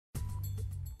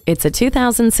It's a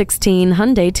 2016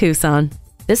 Hyundai Tucson.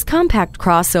 This compact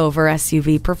crossover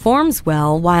SUV performs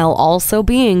well while also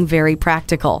being very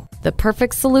practical. The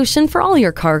perfect solution for all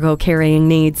your cargo carrying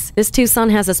needs. This Tucson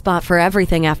has a spot for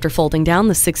everything after folding down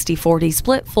the 60/40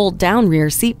 split fold-down rear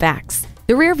seat backs.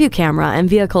 The rear-view camera and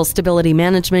vehicle stability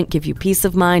management give you peace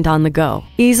of mind on the go.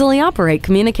 Easily operate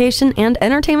communication and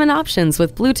entertainment options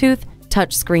with Bluetooth,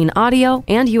 touchscreen audio,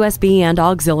 and USB and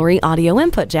auxiliary audio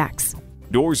input jacks.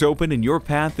 Doors open and your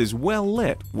path is well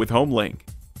lit with HomeLink.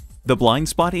 The blind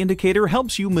spot indicator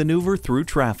helps you maneuver through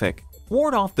traffic.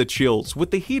 Ward off the chills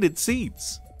with the heated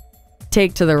seats.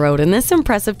 Take to the road in this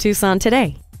impressive Tucson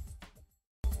today.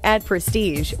 At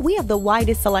Prestige, we have the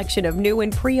widest selection of new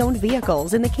and pre-owned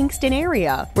vehicles in the Kingston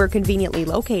area. We're conveniently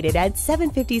located at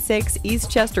 756 East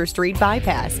Chester Street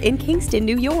Bypass in Kingston,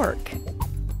 New York.